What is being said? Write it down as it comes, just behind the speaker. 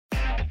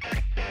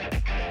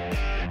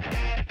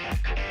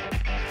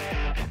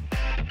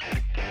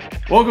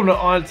Welcome to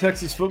On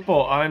Texas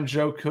Football. I'm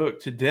Joe Cook.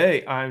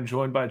 Today, I'm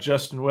joined by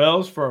Justin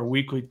Wells for our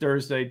weekly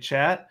Thursday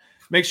chat.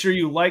 Make sure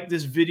you like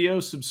this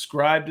video,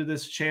 subscribe to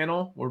this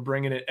channel. We're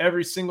bringing it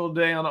every single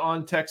day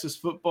on Texas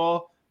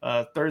Football.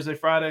 Thursday,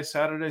 Friday,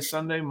 Saturday,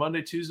 Sunday,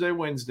 Monday, Tuesday,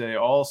 Wednesday.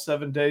 All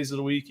 7 days of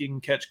the week, you can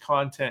catch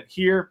content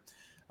here.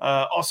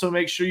 Also,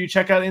 make sure you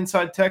check out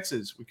Inside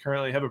Texas. We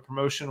currently have a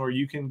promotion where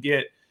you can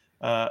get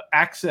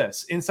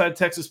access, Inside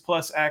Texas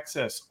Plus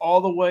access, all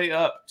the way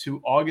up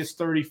to August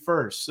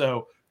 31st.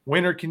 So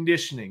winter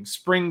conditioning,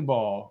 spring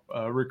ball,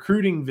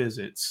 recruiting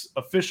visits,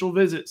 official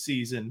visit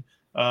season,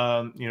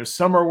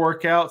 summer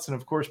workouts, and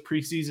of course,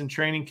 preseason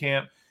training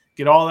camp.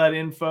 Get all that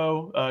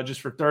info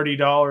just for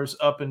 $30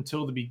 up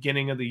until the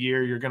beginning of the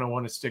year. You're going to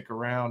want to stick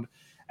around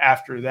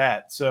after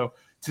that. So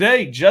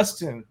today,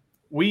 Justin,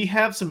 we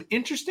have some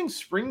interesting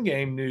spring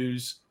game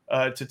news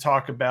to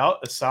talk about,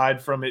 aside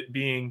from it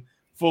being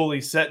fully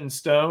set in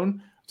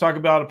stone. Talk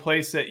about a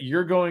place that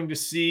you're going to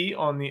see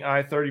on the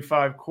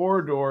I-35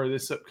 corridor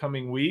this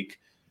upcoming week.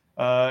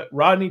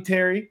 Rodney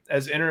Terry,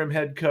 as interim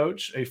head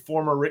coach, a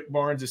former Rick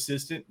Barnes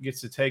assistant, gets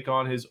to take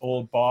on his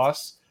old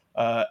boss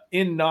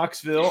in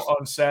Knoxville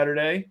on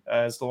Saturday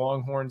as the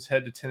Longhorns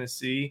head to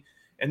Tennessee.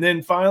 And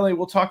then finally,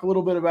 we'll talk a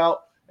little bit about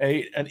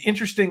an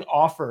interesting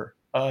offer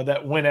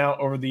that went out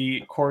over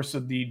the course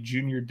of the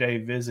junior day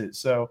visit.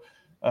 So,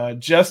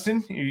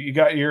 Justin, you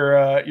got you're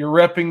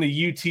repping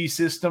the UT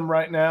system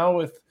right now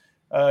with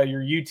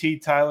your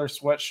UT Tyler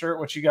sweatshirt.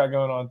 What you got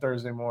going on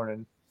Thursday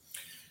morning?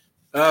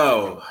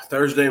 Oh,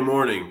 Thursday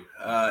morning.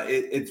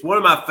 It's one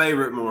of my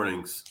favorite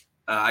mornings.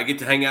 I get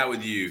to hang out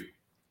with you,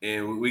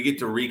 and we get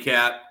to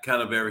recap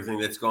kind of everything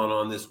that's gone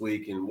on this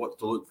week and what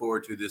to look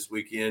forward to this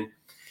weekend.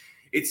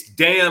 It's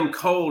damn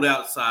cold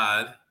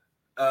outside.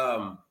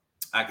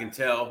 I can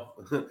tell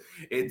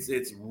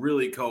it's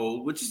really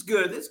cold, which is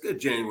good. It's good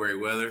January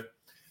weather,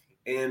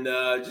 and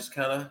just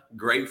kind of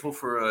grateful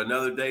for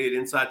another day at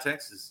Inside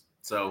Texas.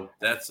 So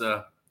that's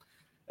how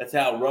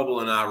Rubble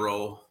and I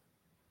roll.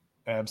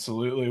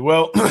 Absolutely.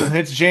 Well,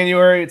 it's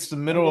January. It's the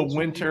middle of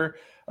winter,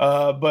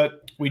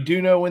 but we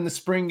do know when the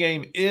spring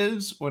game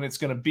is, when it's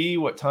going to be,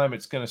 what time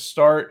it's going to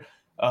start.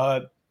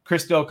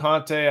 Chris Del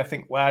Conte, I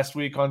think last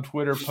week on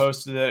Twitter,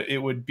 posted that it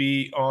would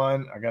be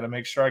on, I got to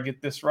make sure I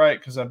get this right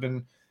because I've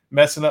been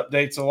messing up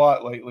dates a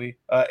lot lately,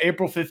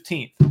 April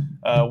 15th,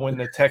 when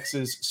the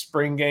Texas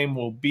spring game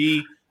will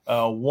be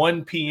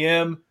 1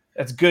 p.m.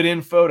 That's good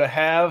info to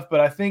have, but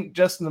I think,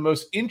 Justin, the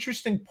most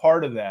interesting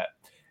part of that,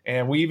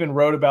 and we even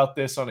wrote about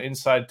this on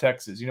Inside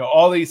Texas,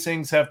 all these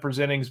things have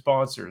presenting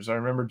sponsors. I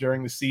remember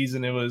during the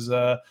season it was,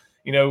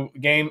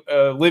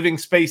 Living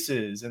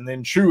Spaces, and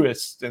then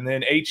Truist, and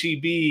then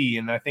HEB,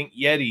 and I think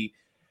Yeti.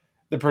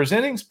 The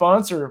presenting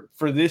sponsor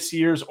for this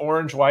year's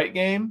Orange-White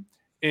game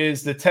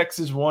is the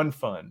Texas One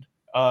Fund,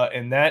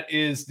 and that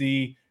is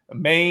the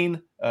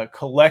main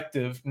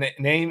collective,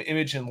 name,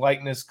 image, and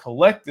likeness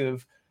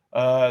collective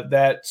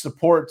that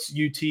supports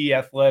UT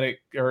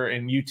athletic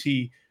and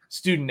UT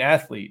student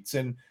athletes.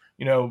 And,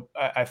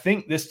 I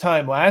think this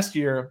time last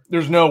year,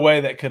 there's no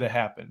way that could have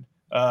happened.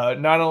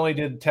 Not only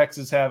did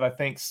Texas have, I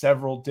think,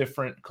 several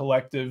different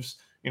collectives,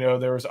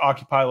 there was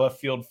Occupy Left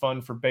Field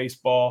Fund for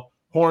baseball,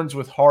 Horns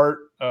with Heart,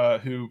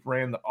 who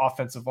ran the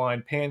offensive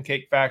line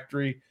Pancake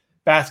Factory,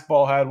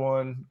 basketball had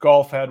one,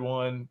 golf had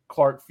one,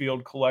 Clark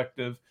Field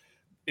Collective.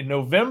 In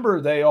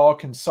November, they all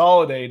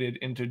consolidated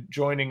into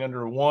joining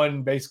under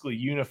one basically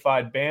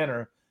unified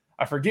banner.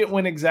 I forget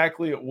when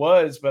exactly it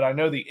was, but I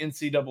know the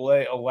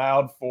NCAA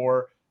allowed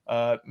for,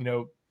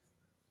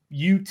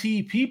 UT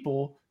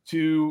people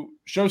to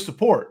show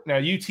support. Now,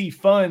 UT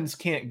funds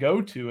can't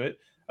go to it,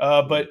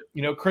 but,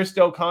 Chris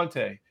Del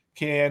Conte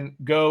can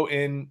go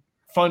and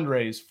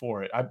fundraise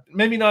for it.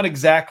 Maybe not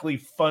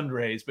exactly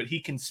fundraise, but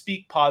he can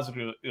speak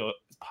positively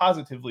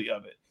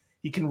of it.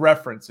 He can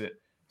reference it.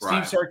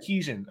 Right. Steve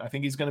Sarkisian, I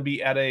think he's going to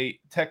be at a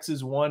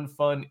Texas One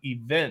Fund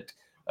event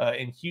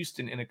in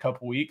Houston in a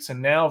couple weeks. And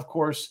now, of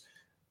course,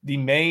 the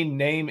main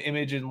name,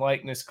 image, and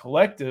likeness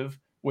collective,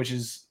 which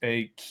is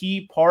a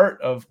key part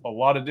of a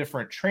lot of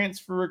different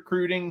transfer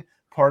recruiting,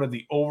 part of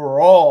the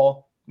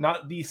overall,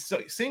 not the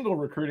single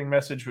recruiting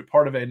message, but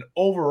part of an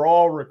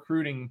overall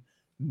recruiting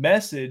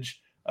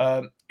message.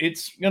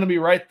 It's going to be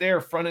right there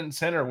front and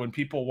center when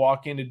people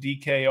walk into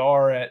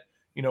DKR at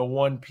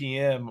 1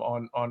 p.m.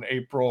 on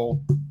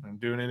April, I'm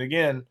doing it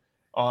again,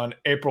 on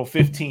April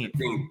 15th.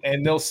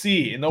 And they'll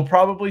see, and they'll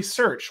probably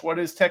search what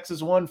is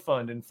Texas One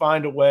Fund and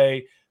find a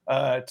way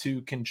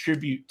to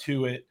contribute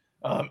to it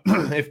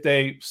if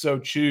they so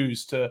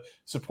choose to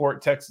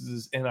support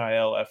Texas's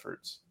NIL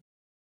efforts.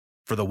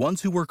 For the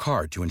ones who work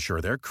hard to ensure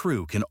their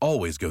crew can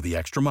always go the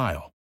extra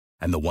mile,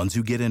 and the ones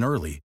who get in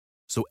early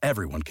so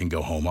everyone can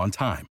go home on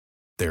time,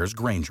 there's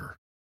Grainger,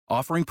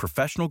 offering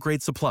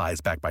professional-grade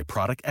supplies backed by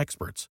product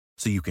experts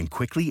so you can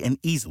quickly and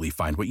easily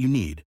find what you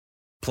need.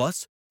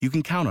 Plus, you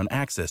can count on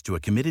access to a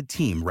committed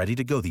team ready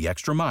to go the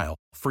extra mile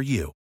for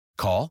you.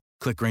 Call,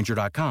 click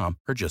Grainger.com,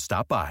 or just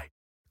stop by.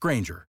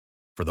 Grainger,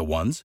 for the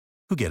ones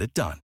who get it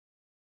done.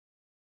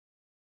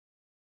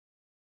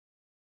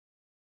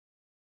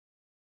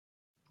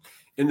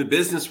 in the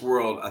business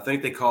world, I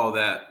think they call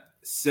that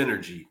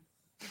synergy.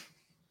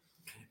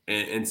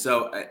 And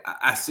so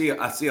I see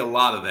a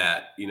lot of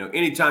that.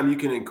 Anytime you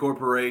can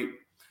incorporate,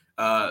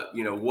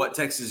 what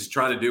Texas is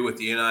trying to do with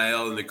the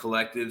NIL and the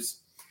collectives,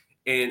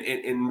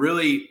 and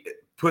really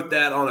put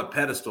that on a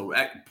pedestal,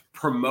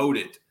 promote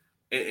it,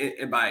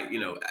 and by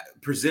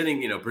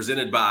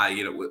presented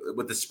by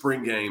with the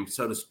spring game,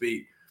 so to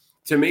speak.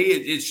 To me,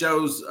 it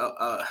shows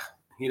how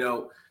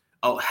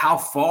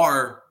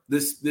far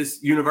this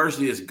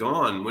university has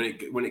gone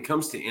when it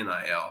comes to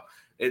NIL.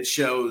 It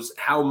shows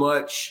how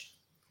much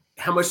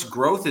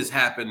growth has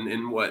happened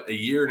in a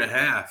year and a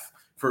half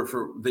for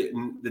the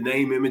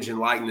name, image, and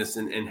likeness,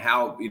 and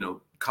how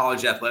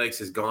college athletics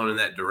has gone in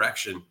that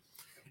direction.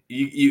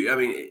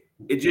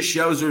 It just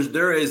shows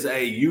there is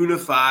a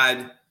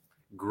unified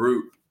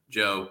group,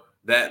 Joe,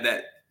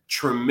 that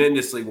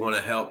tremendously want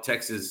to help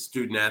Texas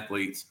student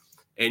athletes,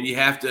 and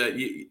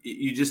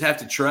you just have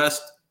to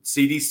trust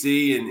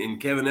CDC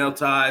and Kevin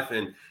Eltife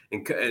and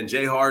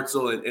Jay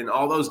Hartzell and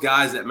all those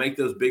guys that make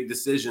those big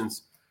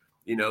decisions.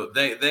 They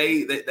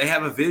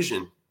have a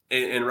vision,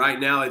 and right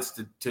now it's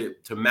to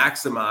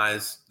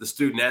maximize the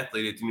student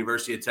athlete at the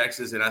University of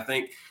Texas. And I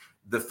think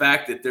the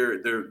fact that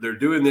they're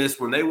doing this,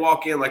 when they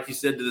walk in, like you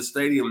said, to the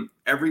stadium,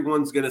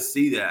 everyone's going to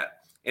see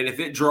that. And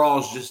if it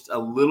draws just a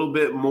little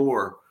bit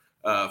more,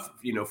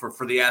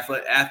 for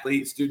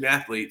the student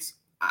athletes,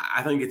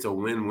 I think it's a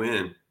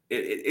win-win.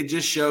 It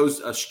just shows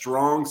a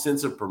strong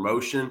sense of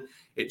promotion.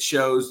 It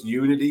shows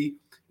unity,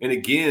 and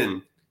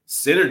again,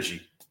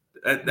 synergy.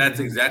 That's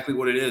exactly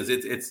what it is.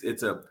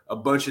 It's a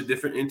bunch of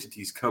different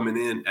entities coming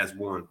in as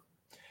one.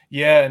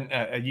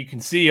 Yeah, and you can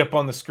see up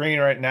on the screen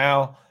right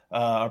now,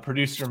 our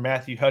producer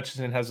Matthew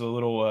Hutchison has a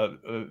little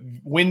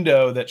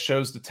window that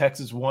shows the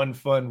Texas One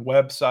Fund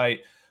website.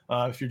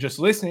 If you're just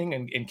listening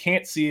and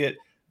can't see it,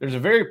 there's a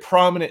very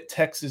prominent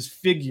Texas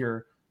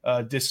figure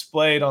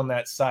displayed on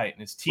that site,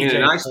 and it's TJ.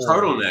 And a nice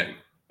Ford, turtleneck.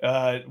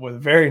 With a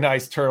very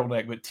nice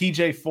turtleneck. But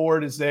TJ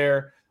Ford is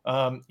there,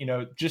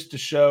 just to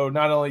show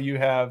not only you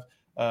have.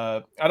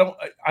 I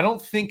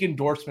don't think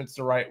endorsement's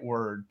the right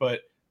word,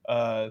 but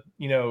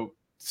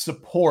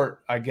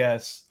support, I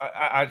guess.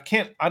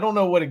 I don't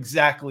know what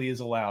exactly is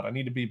allowed. I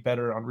need to be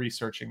better on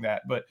researching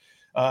that, but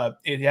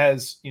it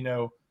has,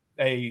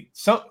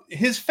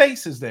 his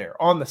face is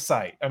there on the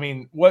site. I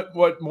mean,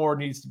 what more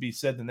needs to be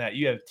said than that?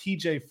 You have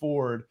TJ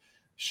Ford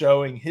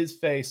showing his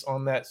face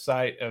on that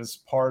site as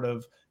part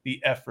of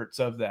the efforts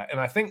of that.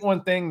 And I think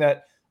one thing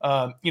that,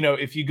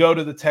 if you go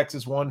to the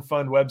Texas One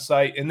Fund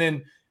website, and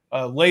then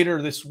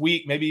later this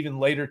week, maybe even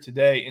later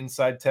today,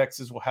 Inside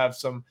Texas will have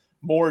some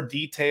more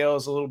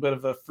details, a little bit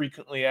of a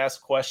frequently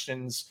asked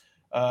questions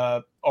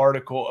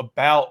article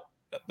about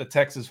the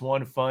Texas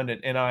One Fund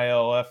and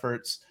NIL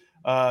efforts.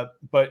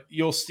 But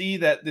you'll see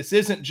that this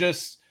isn't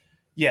just,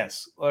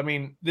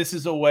 this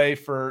is a way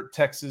for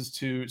Texas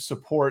to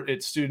support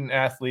its student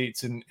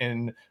athletes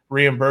and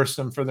reimburse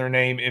them for their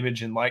name,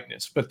 image, and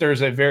likeness. But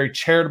there's a very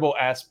charitable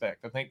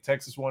aspect. I think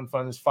Texas One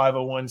Fund is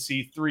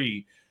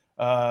 501c3.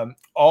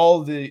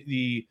 All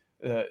the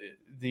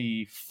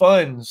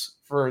funds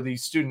for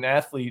these student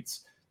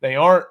athletes, they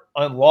aren't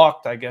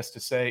unlocked, I guess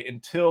to say,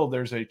 until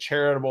there's a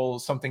charitable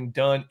something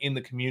done in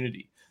the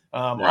community.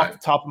 Right. Off the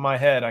top of my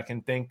head, I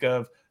can think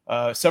of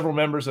several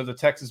members of the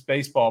Texas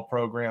baseball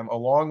program,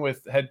 along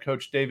with head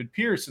coach David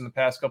Pierce in the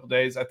past couple of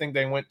days. I think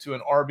they went to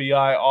an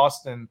RBI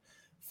Austin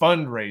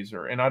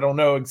fundraiser, and I don't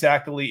know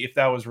exactly if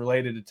that was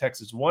related to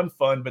Texas One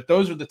Fund, but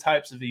those are the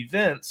types of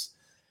events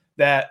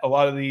that a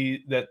lot of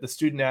the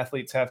student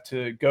athletes have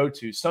to go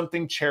to,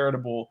 something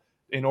charitable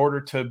in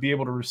order to be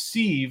able to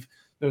receive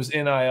those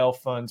NIL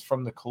funds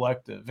from the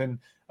collective. And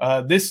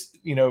this,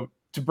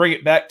 to bring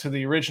it back to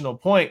the original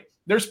point,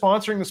 they're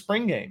sponsoring the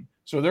spring game.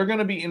 So they're going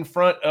to be in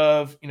front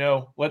of,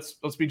 let's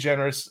be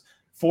generous,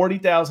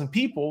 40,000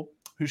 people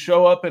who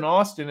show up in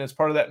Austin as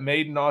part of that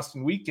Made in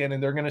Austin weekend.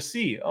 And they're going to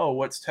see,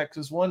 what's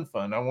Texas One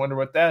Fund? I wonder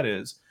what that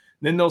is.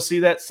 Then they'll see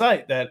that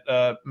site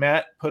that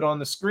Matt put on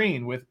the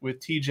screen with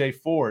TJ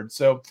Ford.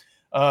 So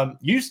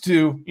used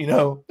to,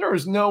 there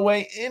was no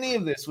way any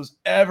of this was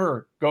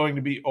ever going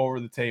to be over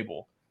the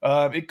table.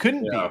 It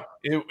couldn't be.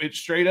 It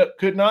straight up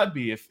could not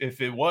be.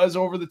 If it was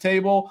over the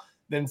table,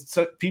 then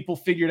people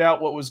figured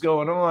out what was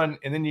going on,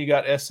 and then you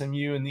got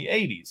SMU in the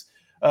 80s.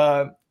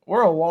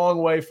 We're a long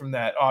way from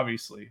that,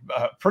 obviously.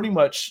 Pretty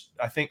much,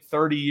 I think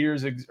 30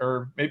 years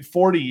or maybe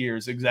 40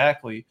 years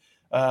exactly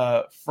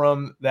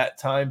from that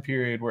time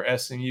period where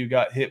SMU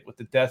got hit with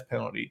the death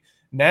penalty.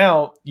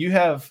 Now you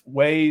have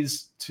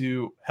ways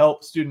to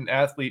help student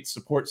athletes,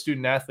 support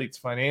student athletes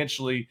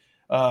financially,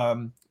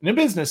 in a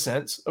business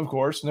sense, of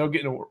course, no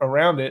getting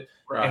around it.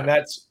 Right. And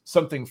that's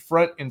something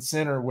front and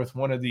center with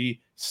one of the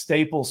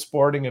staple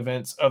sporting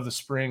events of the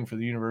spring for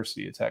the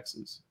University of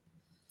Texas.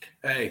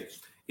 Hey,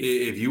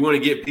 if you want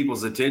to get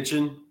people's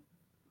attention,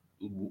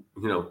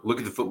 look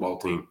at the football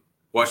team,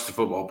 watch the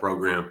football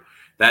program.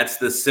 That's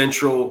the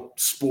central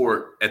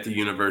sport at the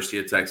University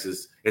of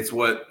Texas. It's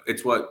what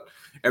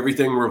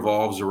everything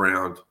revolves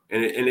around,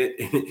 and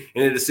it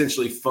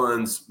essentially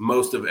funds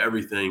most of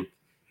everything.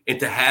 and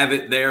to have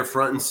it there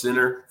front and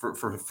center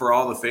for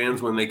all the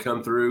fans when they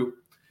come through,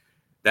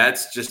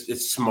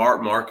 it's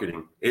smart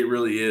marketing. It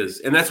really is.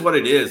 And that's what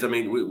it is. I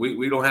mean,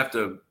 we don't have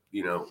to,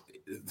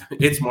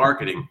 it's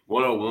marketing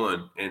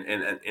 101.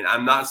 And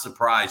I'm not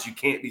surprised. You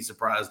can't be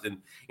surprised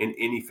in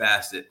any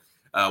facet.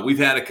 We've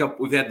had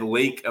the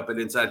link up at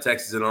Inside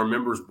Texas in our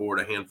members board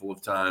a handful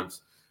of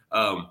times.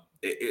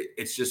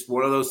 It's just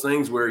one of those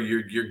things where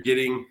you're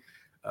getting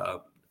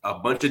a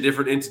bunch of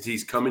different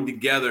entities coming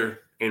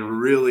together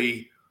and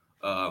really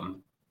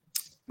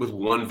with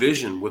one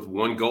vision, with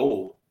one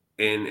goal.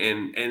 And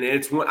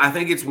it's one, I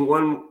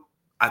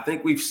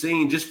think we've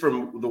seen just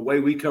from the way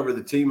we cover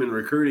the team and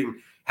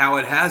recruiting, how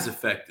it has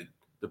affected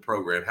the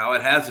program, how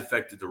it has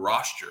affected the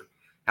roster,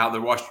 how the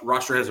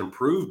roster has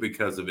improved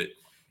because of it.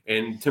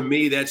 And to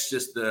me, that's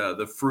just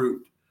the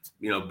fruit,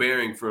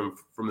 bearing from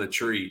the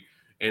tree.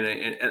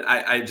 And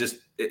I just,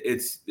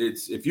 it's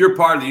if you're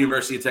part of the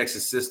University of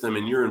Texas system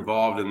and you're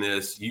involved in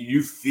this,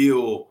 you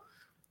feel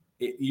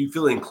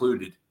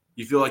included.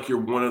 You feel like you're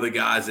one of the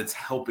guys that's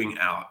helping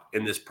out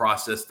in this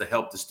process to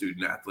help the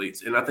student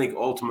athletes. And I think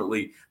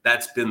ultimately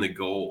that's been the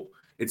goal.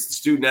 It's the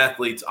student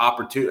athletes'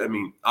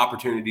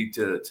 opportunity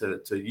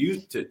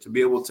to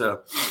be able to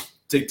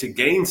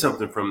gain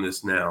something from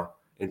this now.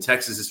 And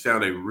Texas has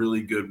found a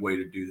really good way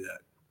to do that.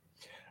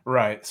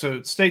 Right.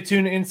 So stay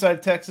tuned to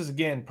Inside Texas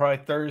again,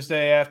 probably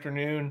Thursday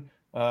afternoon.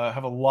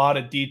 Have a lot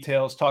of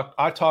details.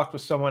 I talked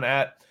with someone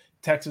at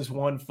Texas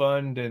One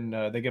Fund, and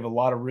they give a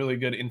lot of really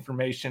good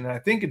information. And I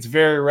think it's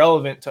very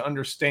relevant to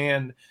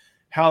understand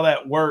how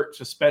that works,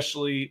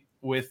 especially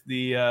with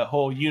the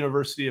whole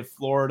University of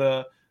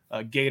Florida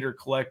Gator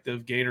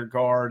Collective, Gator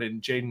Guard,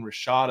 and Jaden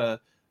Rashada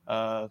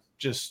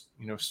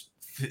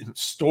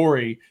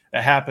story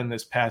that happened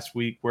this past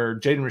week, where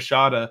Jaden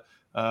Rashada,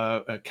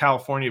 a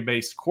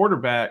California-based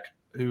quarterback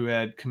who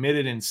had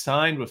committed and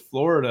signed with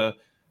Florida,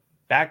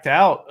 backed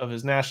out of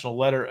his national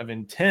letter of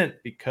intent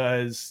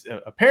because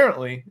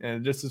apparently,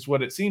 and this is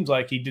what it seems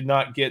like, he did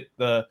not get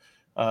the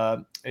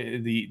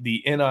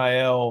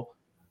NIL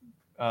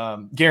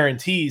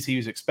guarantees he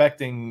was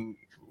expecting.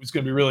 It was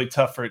going to be really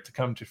tough for it to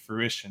come to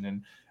fruition.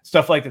 And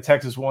stuff like the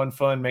Texas One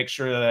Fund, make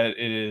sure that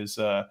it is,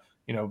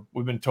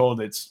 we've been told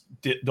it's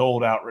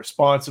doled out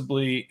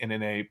responsibly and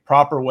in a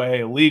proper way,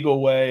 a legal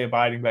way,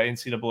 abiding by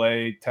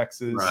NCAA,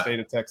 Texas, right,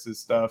 state of Texas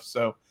stuff.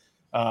 So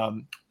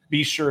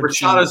be sure.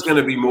 Rashada is going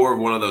to be more of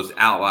one of those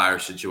outlier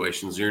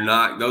situations.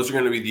 Those are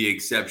going to be the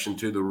exception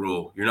to the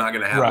rule. You're not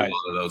going to have a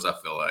lot of those, I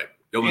feel like.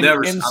 I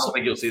don't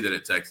think you'll see that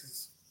at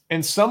Texas.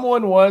 And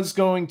someone was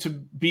going to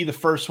be the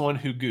first one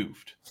who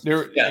goofed.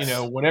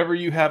 Whenever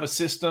you have a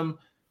system,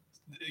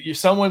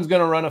 someone's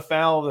going to run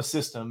afoul of the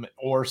system,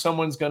 or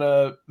someone's going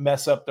to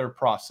mess up their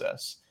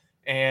process.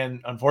 And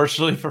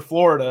unfortunately for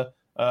Florida,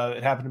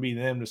 it happened to be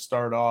them to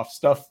start off.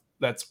 Stuff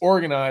that's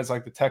organized,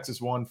 like the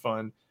Texas One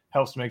Fund,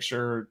 helps make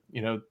sure,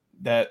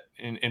 that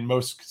in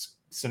most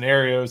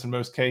scenarios, in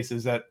most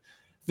cases, that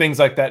things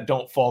like that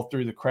don't fall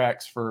through the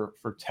cracks for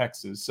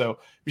Texas. So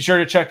be sure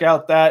to check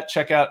out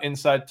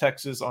Inside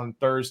Texas on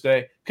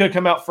Thursday. Could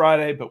come out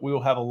Friday, but we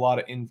will have a lot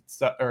of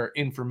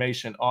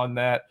information on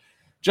that.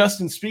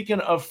 Justin, speaking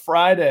of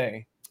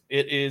Friday,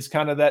 it is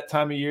kind of that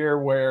time of year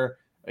where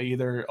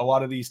either a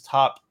lot of these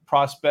top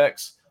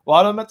prospects, a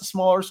lot of them at the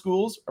smaller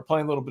schools, are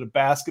playing a little bit of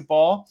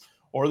basketball,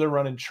 or they're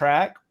running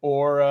track,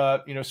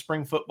 or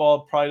spring football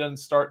probably doesn't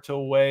start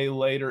till way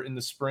later in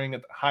the spring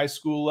at the high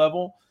school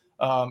level.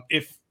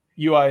 If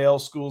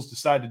UIL schools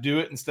decide to do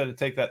it instead of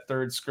take that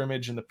third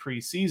scrimmage in the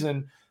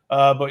preseason.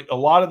 But a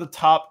lot of the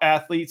top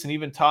athletes and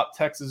even top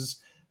Texas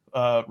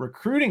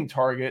recruiting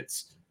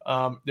targets,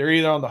 they're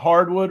either on the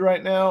hardwood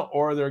right now,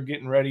 or they're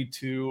getting ready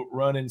to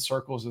run in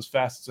circles as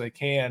fast as they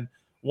can.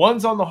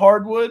 One's on the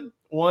hardwood.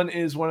 One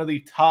is one of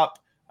the top,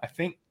 I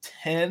think,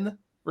 10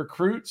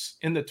 recruits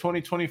in the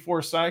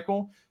 2024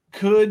 cycle.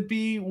 Could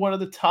be one of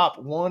the top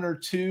one or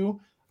two,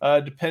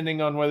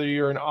 depending on whether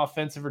you're an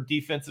offensive or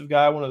defensive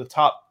guy, one of the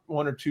top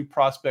one or two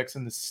prospects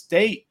in the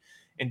state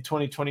in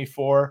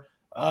 2024.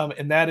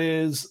 And that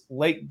is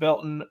Lake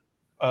Belton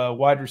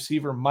wide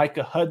receiver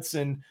Micah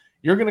Hudson.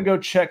 You're going to go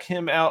check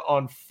him out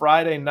on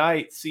Friday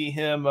night, see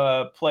him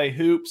play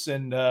hoops,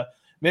 and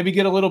maybe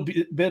get a little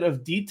bit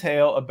of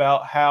detail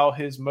about how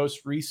his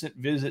most recent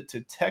visit to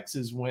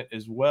Texas went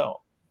as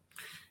well.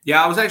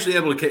 Yeah, I was actually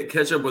able to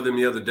catch up with him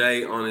the other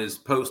day on his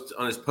post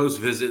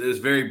visit. It was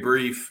very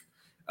brief.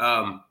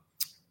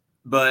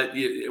 But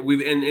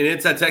we've in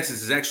Inside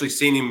Texas has actually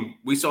seen him.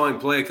 We saw him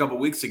play a couple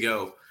weeks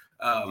ago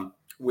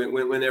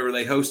whenever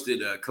they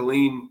hosted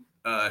Colleen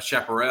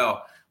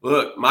Chaparral.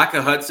 Look,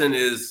 Micah Hudson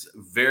is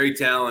very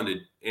talented,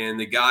 and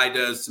the guy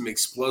does some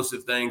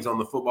explosive things on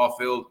the football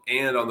field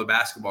and on the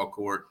basketball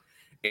court.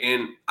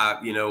 And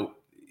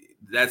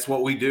that's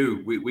what we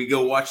do. We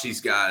go watch these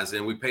guys,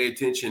 and we pay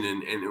attention,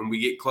 and we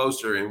get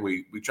closer, and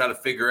we try to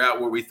figure out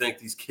where we think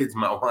these kids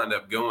might wind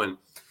up going.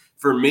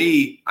 For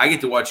me, I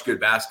get to watch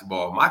good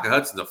basketball. Micah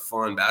Hudson's a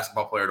fun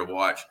basketball player to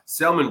watch.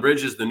 Selman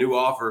Bridges, the new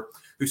offer,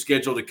 who's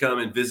scheduled to come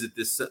and visit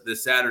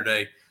this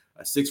Saturday,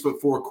 a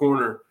 6'4"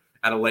 corner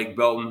out of Lake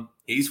Belton.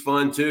 He's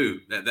fun too.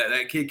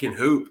 That kid can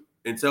hoop.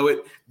 And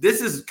so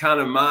this is kind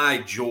of my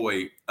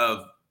joy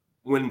of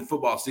when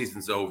football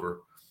season's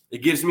over.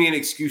 It gives me an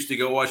excuse to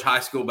go watch high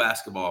school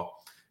basketball.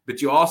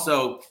 But you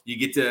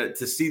get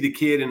to see the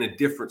kid in a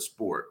different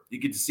sport. You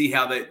get to see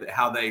how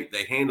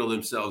they handle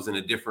themselves in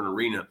a different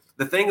arena.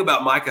 The thing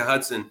about Micah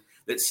Hudson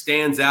that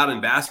stands out in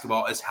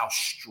basketball is how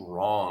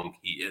strong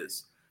he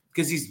is,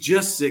 because he's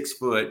just 6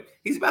 foot.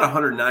 He's about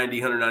 190,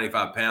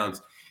 195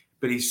 pounds,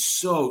 but he's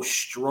so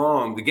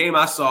strong. The game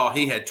I saw,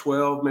 he had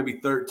 12, maybe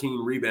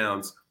 13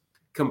 rebounds,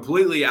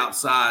 completely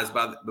outsized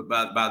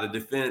by the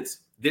defense.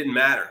 Didn't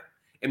matter.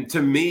 And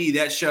to me,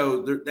 that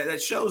shows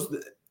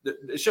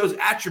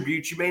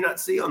attributes you may not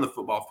see on the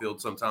football field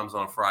sometimes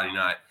on a Friday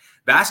night.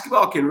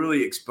 Basketball can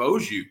really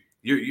expose you.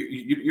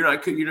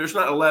 There's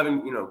not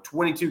 11,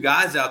 22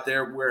 guys out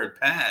there wearing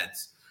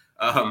pads.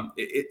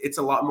 It's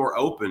a lot more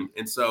open.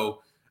 And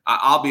so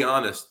I'll be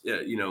honest,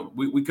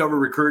 we cover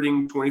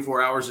recruiting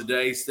 24 hours a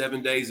day,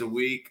 7 days a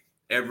week,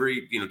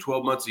 every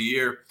 12 months a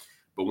year.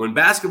 But when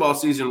basketball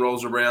season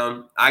rolls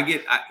around, I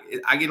get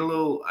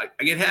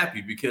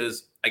happy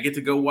because I get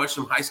to go watch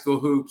some high school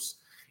hoops,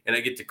 and I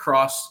get to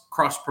cross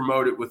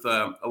promote it with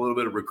a little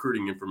bit of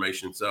recruiting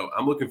information. So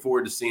I'm looking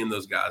forward to seeing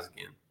those guys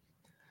again.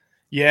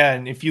 Yeah,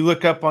 and if you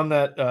look up on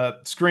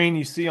that screen,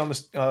 you see on the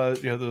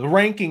the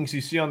rankings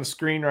you see on the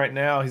screen right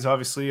now, he's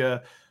obviously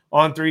a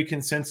On3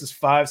 consensus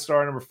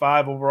 5-star, number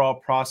 5 overall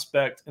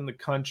prospect in the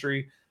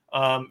country.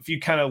 If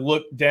you kind of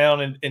look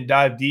down and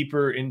dive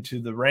deeper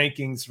into the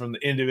rankings from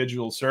the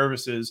individual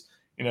services,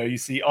 you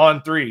see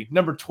On3,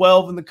 number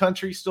 12 in the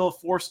country, still a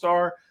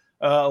 4-star.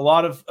 A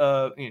lot of,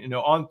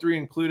 On3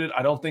 included.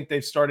 I don't think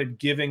they've started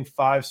giving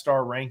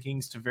 5-star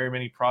rankings to very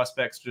many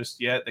prospects just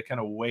yet. They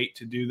kind of wait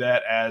to do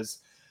that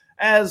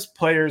as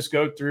players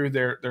go through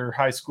their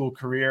high school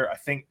career. I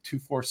think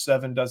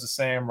 247 does the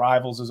same.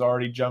 Rivals has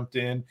already jumped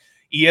in.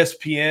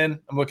 ESPN,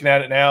 I'm looking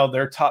at it now,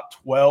 their top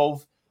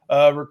 12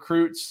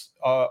 recruits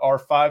are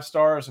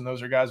 5-stars, and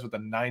those are guys with a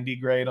 90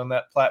 grade on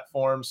that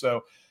platform.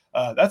 So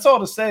that's all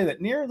to say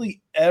that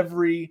nearly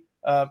every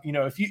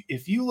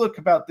if you look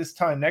about this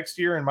time next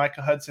year and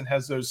Micah Hudson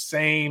has those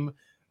same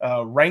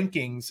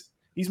rankings,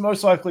 he's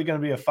most likely going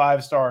to be a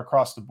 5-star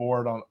across the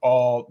board on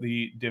all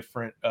the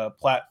different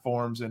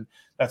platforms. And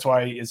that's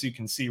why, as you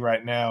can see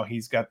right now,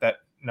 he's got that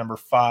number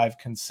 5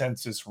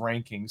 consensus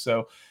ranking.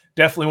 So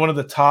definitely one of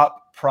the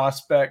top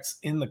prospects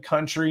in the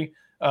country,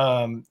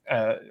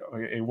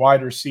 a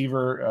wide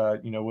receiver,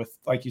 with,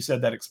 like you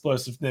said, that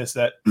explosiveness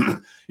that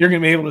you're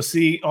going to be able to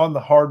see on the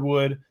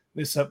hardwood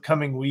this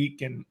upcoming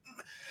week. And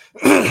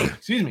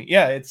excuse me.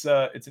 Yeah, it's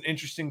an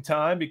interesting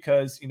time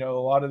because, a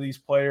lot of these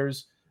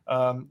players,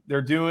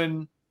 they're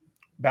doing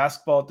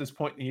basketball at this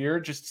point in the year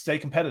just to stay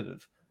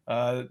competitive.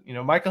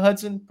 Micah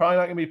Hudson probably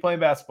not going to be playing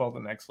basketball at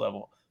the next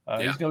level.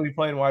 He's going to be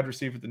playing wide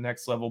receiver at the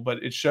next level,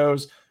 but it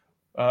shows,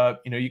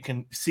 you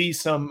can see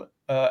some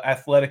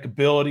athletic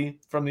ability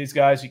from these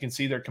guys. You can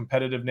see their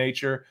competitive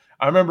nature.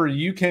 I remember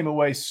you came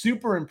away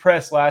super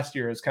impressed last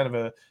year as kind of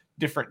a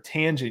different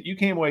tangent. You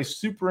came away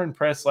super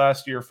impressed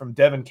last year from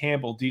Devin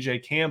Campbell,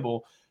 DJ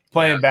Campbell,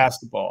 playing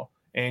basketball.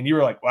 And you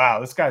were like, wow,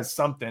 this guy's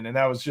something. And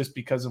that was just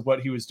because of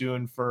what he was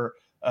doing for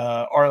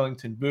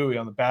Arlington Bowie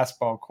on the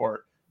basketball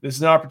court. This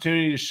is an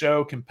opportunity to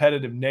show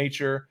competitive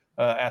nature,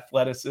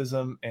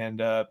 athleticism,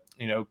 and,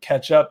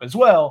 catch up as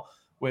well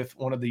with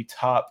one of the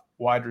top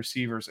wide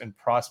receivers and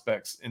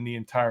prospects in the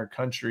entire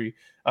country.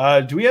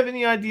 Do we have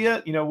any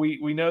idea?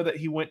 We know that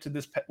he went to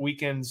this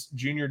weekend's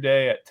junior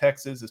day at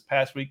Texas this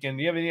past weekend.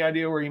 Do you have any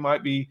idea where he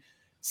might be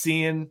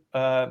seeing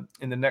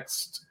in the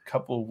next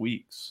couple of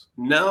weeks?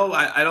 No,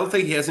 I don't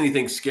think he has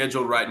anything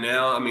scheduled right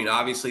now. I mean,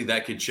 obviously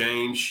that could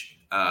change.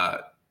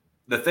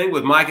 The thing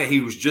with Micah, he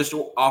was just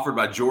offered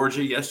by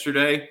Georgia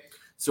yesterday.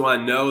 So I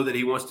know that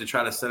he wants to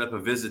try to set up a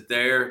visit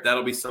there.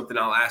 That'll be something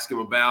I'll ask him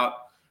about.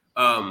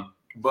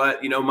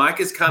 But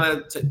Micah's kind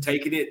of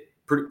taking it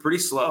pretty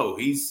slow.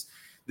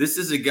 This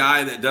is a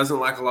guy that doesn't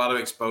like a lot of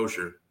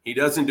exposure. He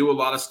doesn't do a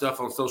lot of stuff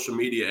on social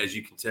media, as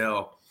you can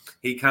tell.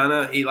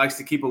 He likes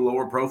to keep a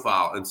lower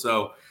profile. And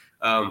so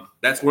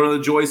that's one of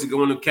the joys of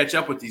going to catch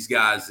up with these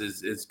guys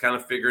is kind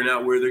of figuring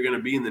out where they're going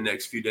to be in the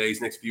next few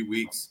days, next few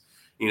weeks.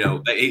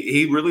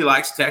 He really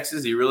likes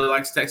Texas. He really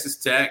likes Texas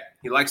Tech.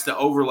 He likes to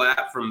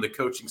overlap from the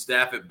coaching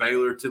staff at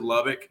Baylor to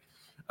Lubbock.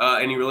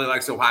 And he really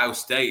likes Ohio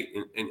State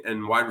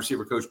and wide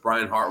receiver coach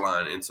Brian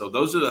Hartline. And so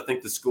those are, I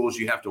think, the schools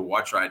you have to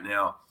watch right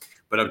now.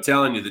 But I'm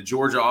telling you, the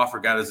Georgia offer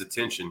got his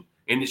attention,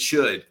 and it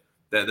should.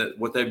 That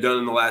what they've done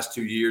in the last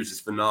 2 years is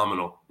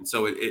phenomenal. And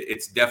so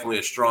it's definitely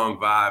a strong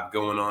vibe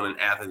going on in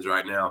Athens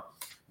right now.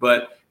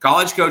 But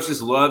college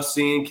coaches love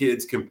seeing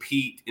kids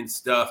compete in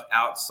stuff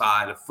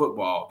outside of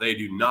football. They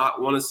do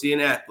not want to see an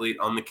athlete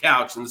on the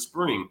couch in the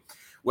spring,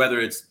 whether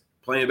it's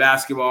playing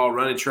basketball,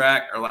 running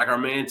track, or like our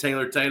man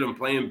Taylor Tatum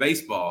playing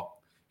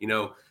baseball.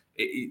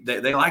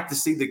 They like to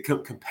see the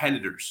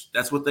competitors.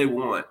 That's what they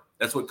want.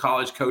 That's what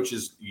college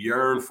coaches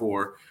yearn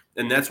for.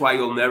 And that's why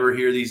you'll never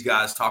hear these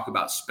guys talk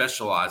about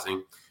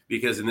specializing,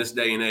 because in this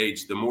day and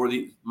age, the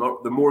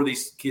more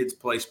these kids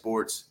play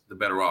sports, the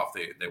better off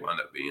they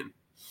wind up being.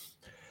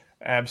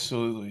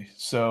 Absolutely.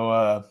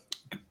 So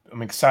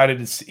I'm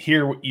excited to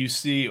hear what you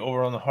see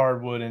over on the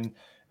hardwood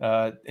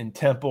in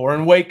Temple or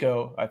in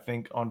Waco, I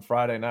think, on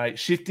Friday night.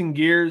 Shifting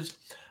gears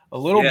a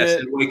little Yes,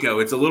 bit. in Waco.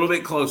 It's a little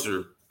bit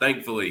closer,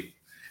 thankfully.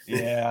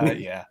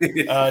 Yeah.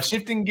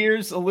 Shifting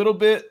gears a little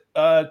bit,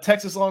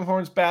 Texas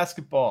Longhorns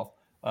basketball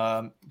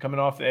coming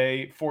off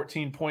a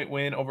 14-point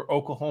win over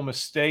Oklahoma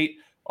State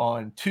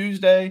on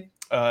Tuesday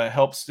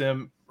helps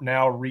them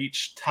now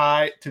reach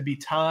tied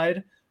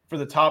for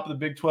the top of the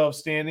Big 12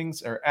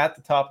 standings, or at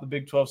the top of the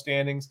Big 12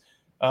 standings.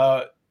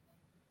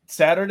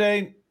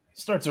 Saturday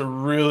starts a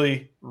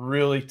really,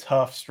 really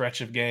tough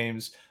stretch of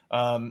games.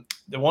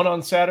 The one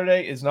on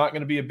Saturday is not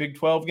going to be a Big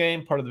 12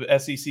 game, part of the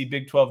SEC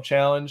Big 12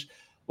 Challenge.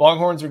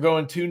 Longhorns are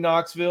going to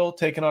Knoxville,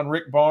 taking on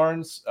Rick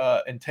Barnes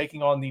and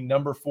taking on the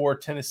number 4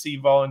 Tennessee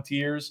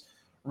Volunteers.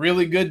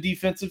 Really good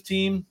defensive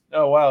team.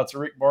 Oh, wow, it's a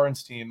Rick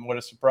Barnes team. What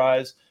a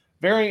surprise.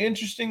 Very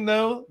interesting,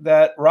 though,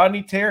 that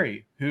Rodney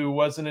Terry, who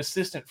was an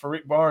assistant for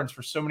Rick Barnes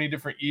for so many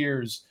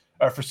years,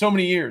 during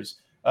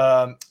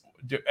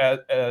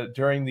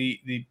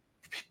the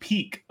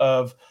peak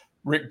of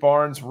Rick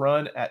Barnes'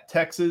 run at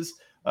Texas,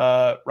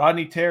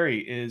 Rodney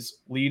Terry is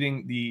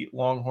leading the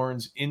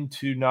Longhorns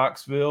into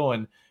Knoxville,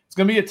 and it's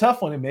going to be a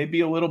tough one. It may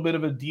be a little bit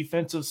of a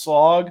defensive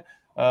slog,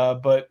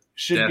 but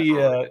should be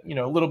a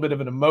little bit of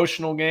an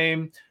emotional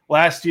game.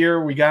 Last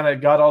year, we kind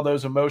of got all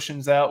those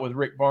emotions out with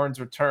Rick Barnes'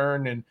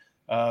 return, and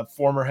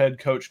former head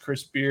coach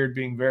Chris Beard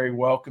being very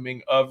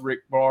welcoming of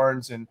Rick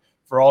Barnes and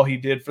for all he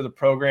did for the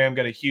program.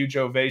 Got a huge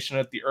ovation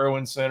at the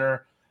Irwin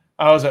Center.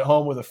 I was at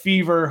home with a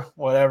fever,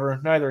 whatever,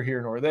 neither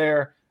here nor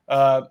there.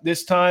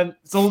 This time,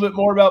 it's a little bit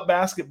more about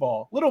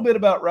basketball, a little bit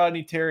about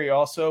Rodney Terry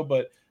also,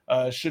 but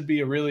should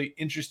be a really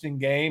interesting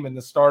game and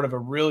the start of a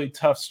really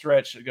tough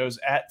stretch that goes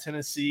at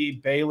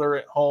Tennessee, Baylor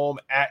at home,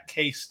 at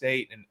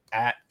K-State, and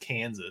at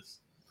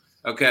Kansas.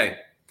 Okay.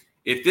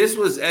 If this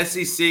was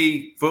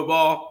SEC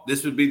football,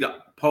 this would be the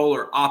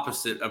polar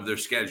opposite of their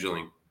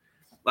scheduling.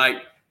 Like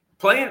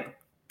playing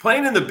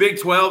in the Big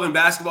 12 in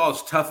basketball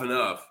is tough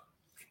enough.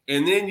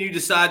 And then you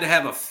decide to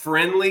have a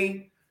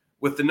friendly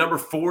with the number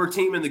 4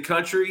 team in the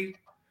country.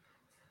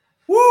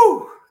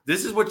 Woo!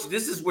 This is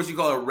what you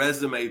call a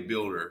resume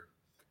builder.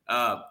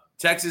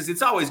 Texas,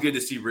 it's always good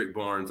to see Rick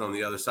Barnes on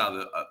the other side of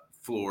the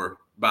floor,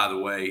 by the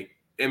way.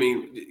 I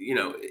mean,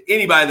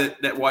 anybody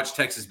that watched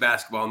Texas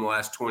basketball in the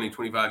last 20,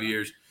 25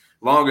 years,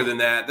 longer than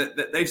that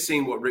they've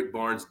seen what Rick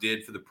Barnes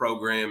did for the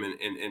program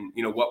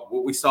and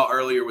what we saw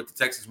earlier with the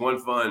Texas One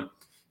Fun,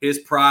 his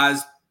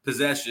prize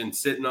possession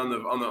sitting on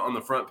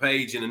the front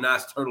page in a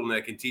nice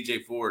turtleneck in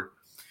TJ Ford.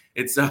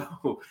 And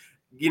so,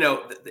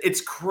 it's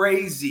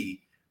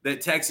crazy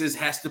that Texas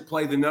has to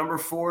play the number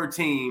 4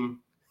 team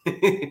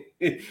in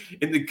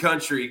the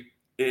country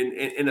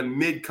in a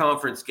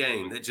mid-conference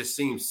game. That just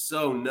seems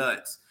so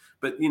nuts.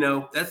 But,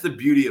 that's the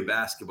beauty of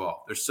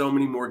basketball. There's so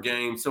many more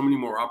games, so many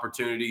more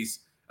opportunities.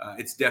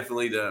 It's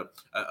definitely a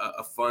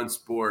fun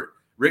sport.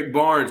 Rick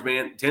Barnes,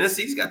 man,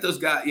 Tennessee's got those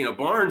guys.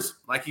 Barnes,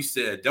 like you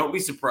said, don't be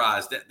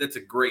surprised. That's a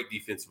great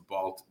defensive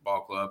ball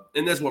club,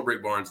 and that's what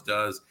Rick Barnes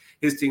does.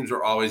 His teams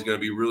are always going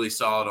to be really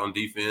solid on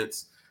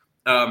defense.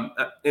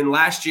 And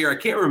last year, I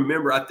can't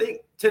remember. I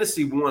think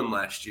Tennessee won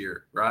last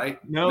year, right?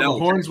 No, the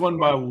Horns won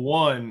by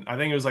 1. I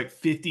think it was like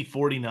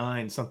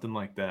 50-49, something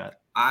like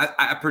that.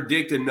 I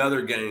predict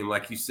another game,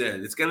 like you said.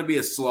 It's going to be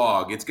a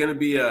slog. There's going to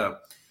be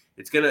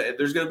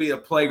a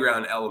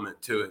playground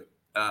element to it.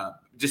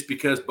 Just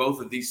because both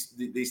of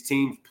these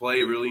teams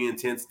play really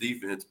intense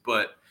defense.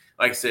 But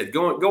like I said,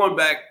 going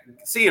back,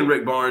 seeing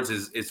Rick Barnes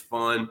is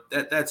fun.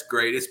 That's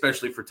great,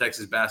 especially for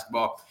Texas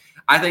basketball.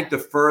 I think the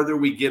further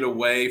we get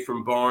away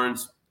from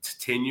Barnes'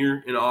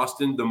 tenure in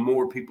Austin, the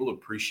more people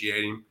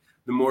appreciate him,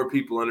 the more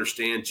people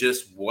understand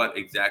just what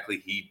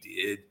exactly he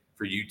did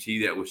for UT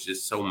that was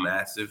just so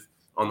massive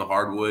on the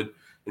hardwood.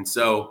 And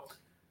so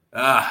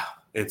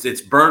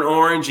it's burnt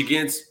orange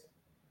against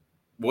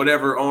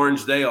whatever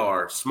orange they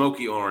are,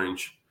 smoky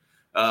orange.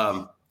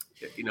 It'll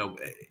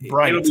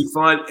be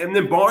fun. And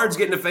then Barnes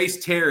getting to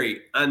face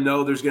Terry. I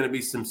know there's going to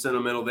be some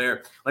sentimental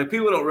there. Like,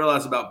 people don't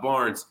realize about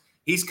Barnes,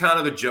 he's kind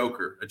of a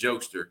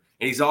jokester,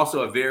 and he's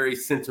also a very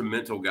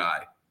sentimental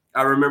guy.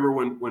 I remember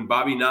when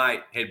Bobby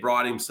Knight had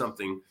brought him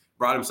something.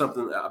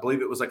 I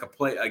believe it was like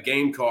a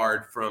game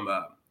card from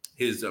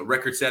his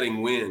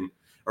record-setting win,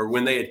 or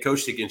when they had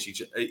coached against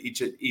each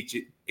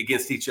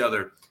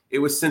other. It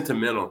was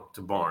sentimental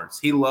to Barnes.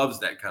 He loves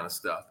that kind of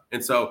stuff.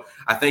 And so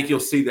I think you'll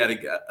see that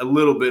a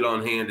little bit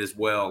on hand as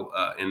well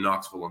in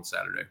Knoxville on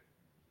Saturday.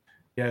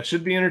 Yeah, it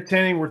should be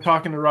entertaining. We're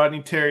talking to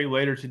Rodney Terry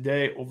later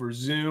today over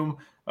Zoom.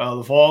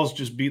 The Vols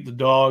just beat the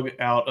dog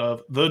out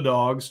of the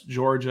Dogs,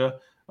 Georgia.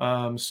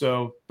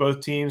 So both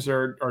teams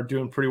are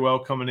doing pretty well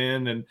coming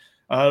in. And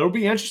it'll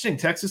be interesting.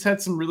 Texas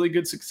had some really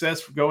good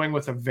success going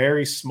with a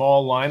very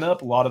small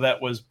lineup. A lot of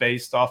that was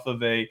based off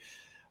of a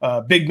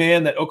big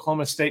man that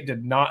Oklahoma State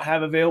did not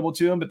have available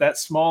to him, but that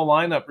small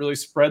lineup really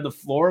spread the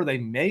floor. They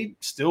may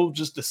still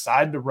just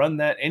decide to run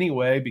that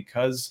anyway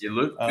because you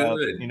look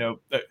good.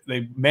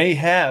 They may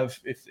have,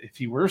 if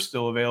he were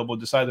still available,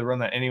 decide to run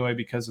that anyway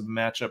because of the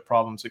matchup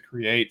problems it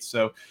creates.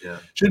 So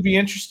should be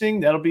interesting.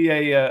 That'll be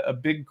a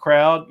big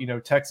crowd.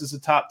 Texas, a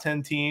top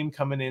 10 team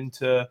coming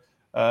into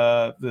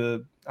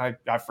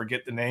I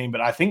forget the name, but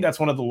I think that's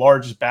one of the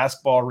largest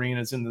basketball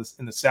arenas in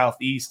the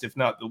Southeast, if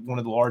not one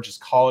of the largest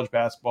college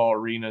basketball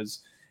arenas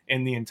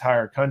in the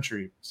entire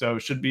country. So it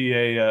should be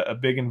a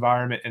big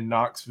environment in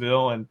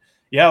Knoxville. And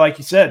yeah, like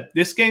you said,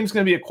 this game's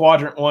going to be a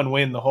quadrant 1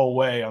 win the whole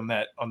way on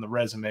the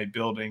resume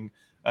building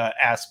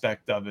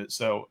aspect of it.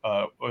 So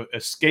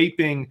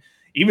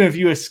even if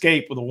you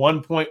escape with a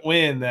 1-point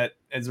win, that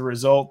as a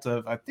result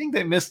of, I think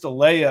they missed a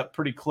layup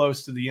pretty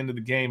close to the end of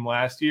the game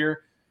last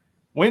year.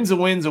 Win's a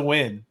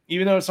win.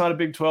 Even though it's not a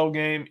Big 12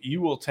 game, you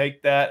will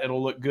take that.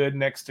 It'll look good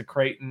next to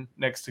Creighton,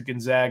 next to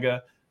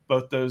Gonzaga.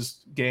 Both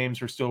those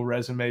games are still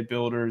resume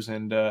builders,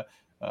 and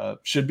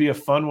should be a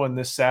fun one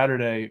this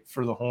Saturday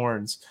for the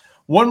Horns.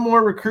 One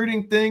more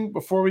recruiting thing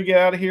before we get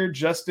out of here,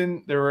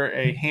 Justin. There were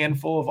a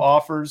handful of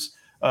offers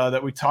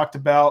that we talked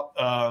about,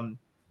 on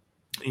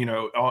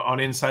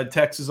Inside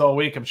Texas all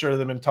week. I'm sure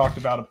they've been talked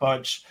about a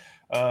bunch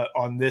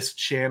on this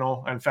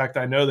channel. In fact,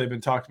 I know they've been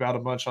talked about a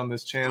bunch on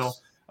this channel.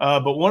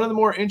 But one of the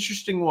more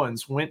interesting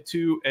ones went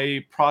to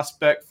a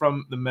prospect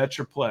from the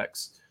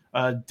Metroplex,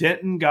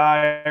 Denton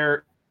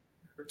Guyer,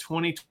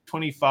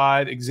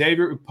 2025,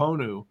 Xavier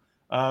Uponu,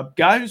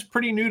 guy who's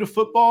pretty new to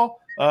football,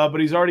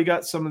 but he's already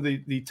got some of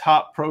the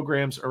top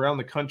programs around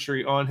the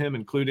country on him,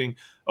 including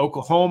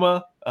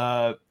Oklahoma,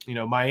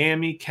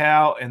 Miami,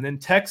 Cal, and then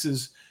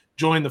Texas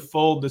joined the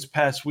fold this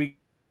past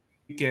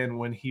weekend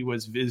when he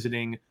was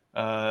visiting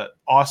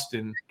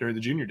Austin during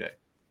the Junior Day.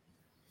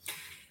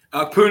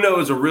 Puno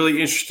is a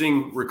really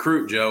interesting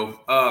recruit,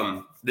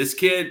 Joe. This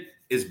kid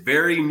is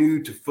very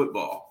new to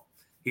football.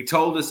 He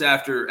told us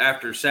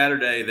after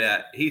Saturday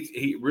that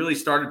he really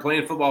started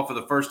playing football for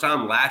the first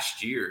time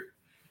last year.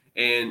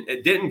 And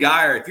at Denton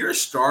Guyer, if you're a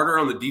starter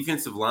on the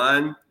defensive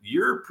line,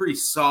 you're a pretty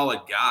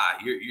solid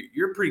guy.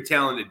 You're a pretty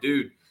talented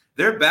dude.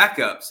 Their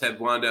backups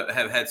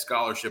have had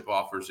scholarship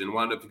offers and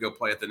wound up to go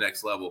play at the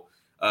next level.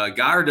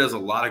 Guyer does a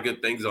lot of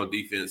good things on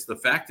defense. The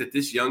fact that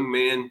this young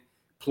man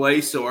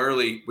play so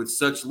early with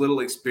such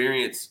little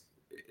experience,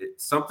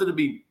 it's something to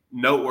be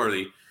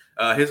noteworthy.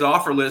 His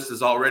offer list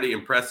is already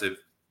impressive.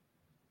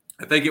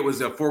 I think it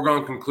was a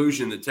foregone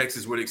conclusion that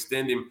Texas would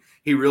extend him.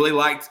 He really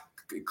liked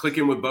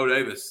clicking with Bo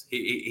Davis.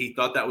 He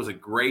thought that was a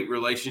great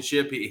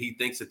relationship. He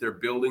thinks that they're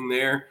building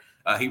there.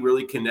 He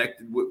really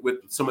connected with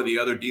some of the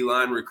other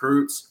D-line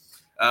recruits.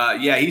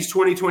 He's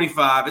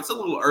 2025. It's a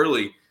little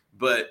early,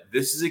 but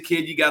this is a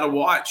kid you got to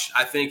watch.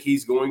 I think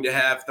he's going to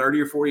have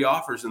 30 or 40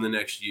 offers in the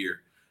next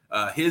year.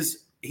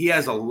 He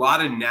has a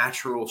lot of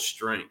natural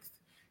strength.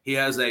 He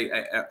has and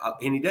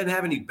he doesn't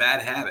have any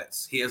bad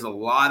habits. He has a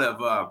lot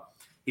of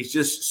he's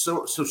just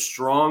so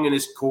strong in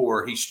his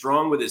core. He's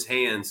strong with his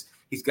hands.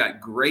 He's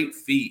got great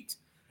feet.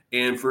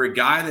 And for a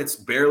guy that's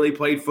barely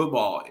played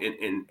football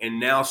and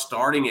now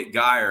starting at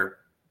Guyer,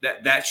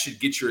 that should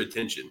get your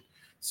attention.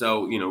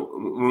 So,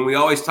 when we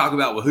always talk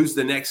about, well, who's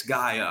the next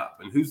guy up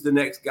and who's the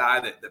next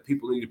guy that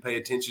people need to pay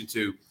attention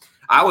to,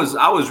 I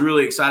was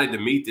really excited to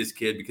meet this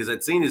kid because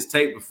I'd seen his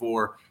tape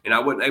before and I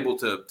wasn't able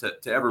to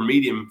ever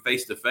meet him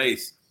face to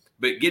face.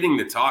 But getting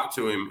to talk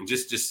to him and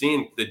just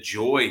seeing the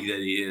joy that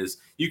he is,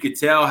 you could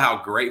tell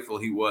how grateful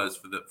he was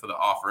for the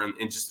offer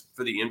and just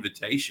for the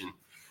invitation.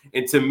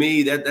 And to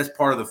me, that's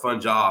part of the fun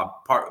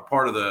job.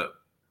 Part of the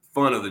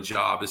fun of the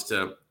job is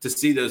to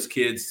see those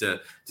kids, to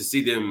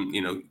see them,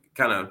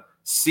 kind of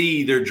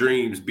see their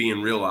dreams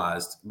being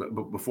realized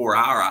before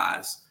our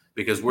eyes,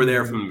 because we're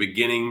there from the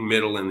beginning,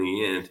 middle, and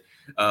the end.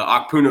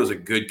 Okpuno's a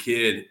good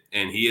kid,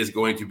 and he is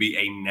going to be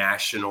a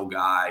national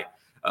guy.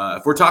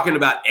 If we're talking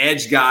about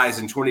edge guys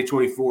in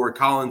 2024,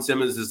 Colin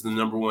Simmons is the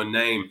number one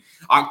name.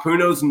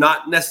 Okpuno's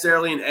not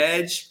necessarily an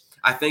edge.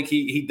 I think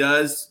he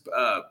does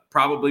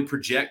probably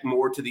project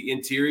more to the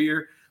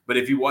interior. But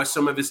if you watch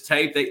some of his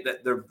tape,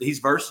 he's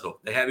versatile.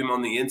 They have him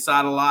on the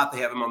inside a lot. They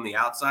have him on the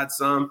outside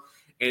some.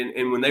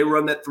 And when they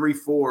run that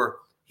 3-4,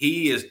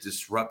 he is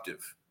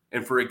disruptive.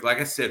 And like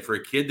I said, for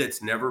a kid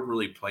that's never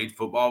really played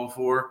football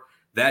before,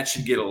 that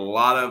should get a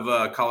lot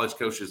of college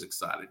coaches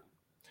excited.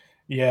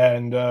 Yeah,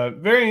 and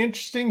very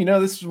interesting.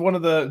 This is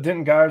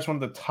Denton Guyer is one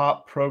of the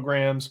top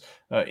programs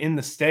in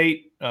the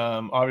state.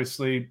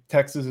 Obviously,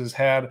 Texas has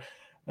had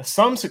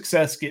some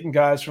success getting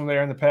guys from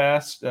there in the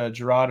past.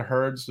 Gerard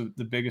Hurd's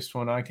the biggest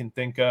one I can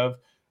think of.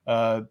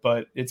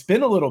 But it's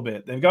been a little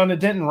bit. They've gone to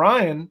Denton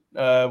Ryan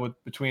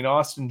between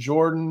Austin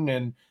Jordan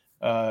and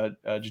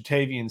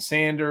Jatavian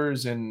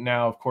Sanders, and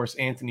now, of course,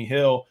 Anthony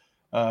Hill.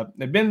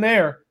 They've been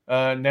there.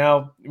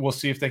 Now we'll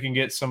see if they can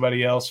get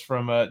somebody else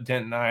from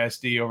Denton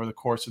ISD over the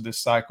course of this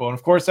cycle. And,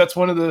 of course, that's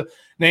one of the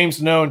names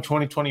to know in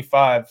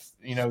 2025.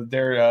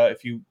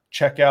 If you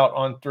check out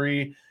on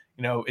 3,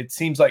 it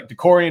seems like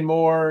DeCorian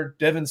Moore,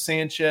 Devin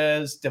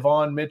Sanchez,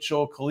 Devon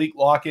Mitchell, Khalil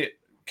Lockett,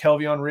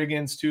 Kelvion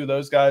Riggins, two of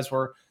those guys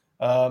were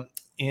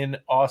in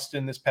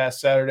Austin this past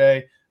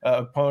Saturday.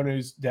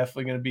 Oponu's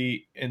definitely going to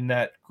be in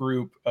that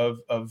group of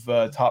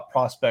top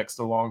prospects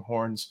the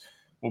Longhorns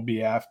will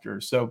be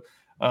after. So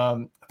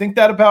I think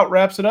that about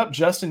wraps it up.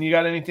 Justin, you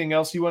got anything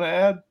else you want to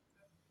add?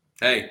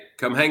 Hey,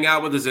 come hang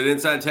out with us at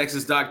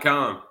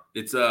InsideTexas.com.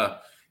 It's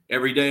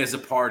every day is a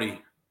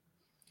party.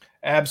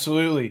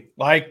 Absolutely.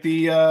 Like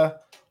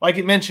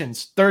it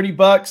mentions,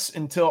 $30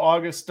 until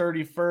August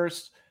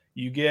 31st.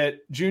 You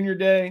get Junior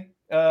Day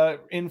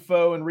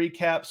info and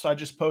recaps. So I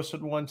just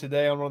posted one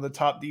today on one of the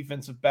top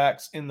defensive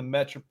backs in the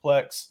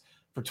Metroplex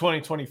for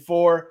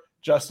 2024.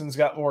 Justin's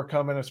got more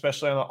coming,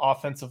 especially on the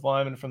offensive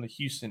lineman from the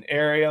Houston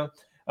area.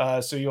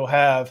 So you'll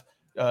have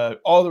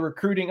all the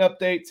recruiting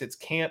updates. It's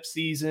camp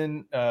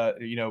season,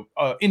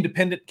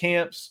 independent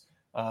camps,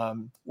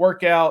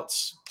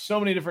 workouts, so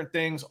many different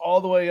things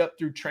all the way up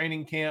through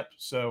training camp.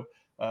 So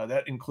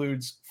that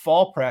includes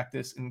fall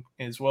practice and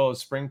as well as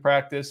spring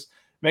practice.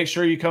 Make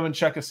sure you come and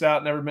check us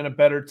out. Never been a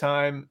better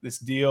time. This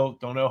deal,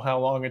 don't know how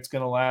long it's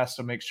going to last,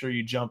 so make sure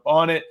you jump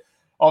on it.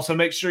 Also,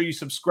 make sure you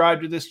subscribe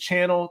to this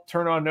channel,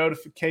 turn on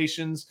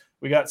notifications.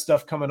 We got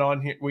stuff coming on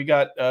here. We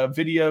got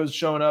videos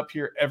showing up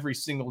here every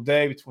single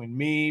day between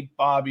me,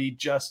 Bobby,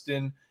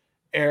 Justin,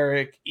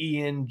 Eric,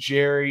 Ian,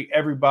 Jerry,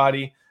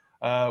 everybody.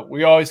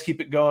 We always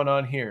keep it going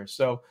on here.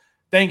 So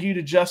thank you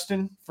to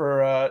Justin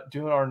for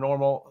doing our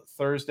normal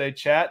Thursday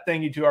chat.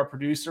 Thank you to our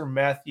producer,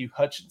 Matthew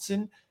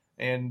Hutchinson.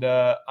 And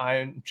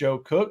I'm Joe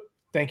Cook.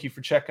 Thank you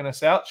for checking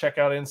us out. Check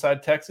out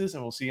Inside Texas,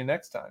 and we'll see you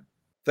next time.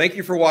 Thank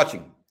you for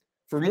watching.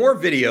 For more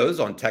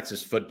videos on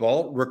Texas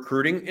football,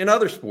 recruiting, and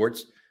other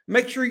sports,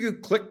 make sure you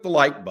click the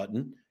like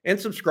button and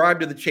subscribe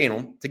to the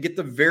channel to get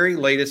the very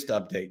latest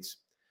updates.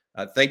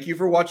 Thank you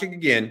for watching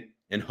again,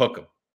 and hook 'em.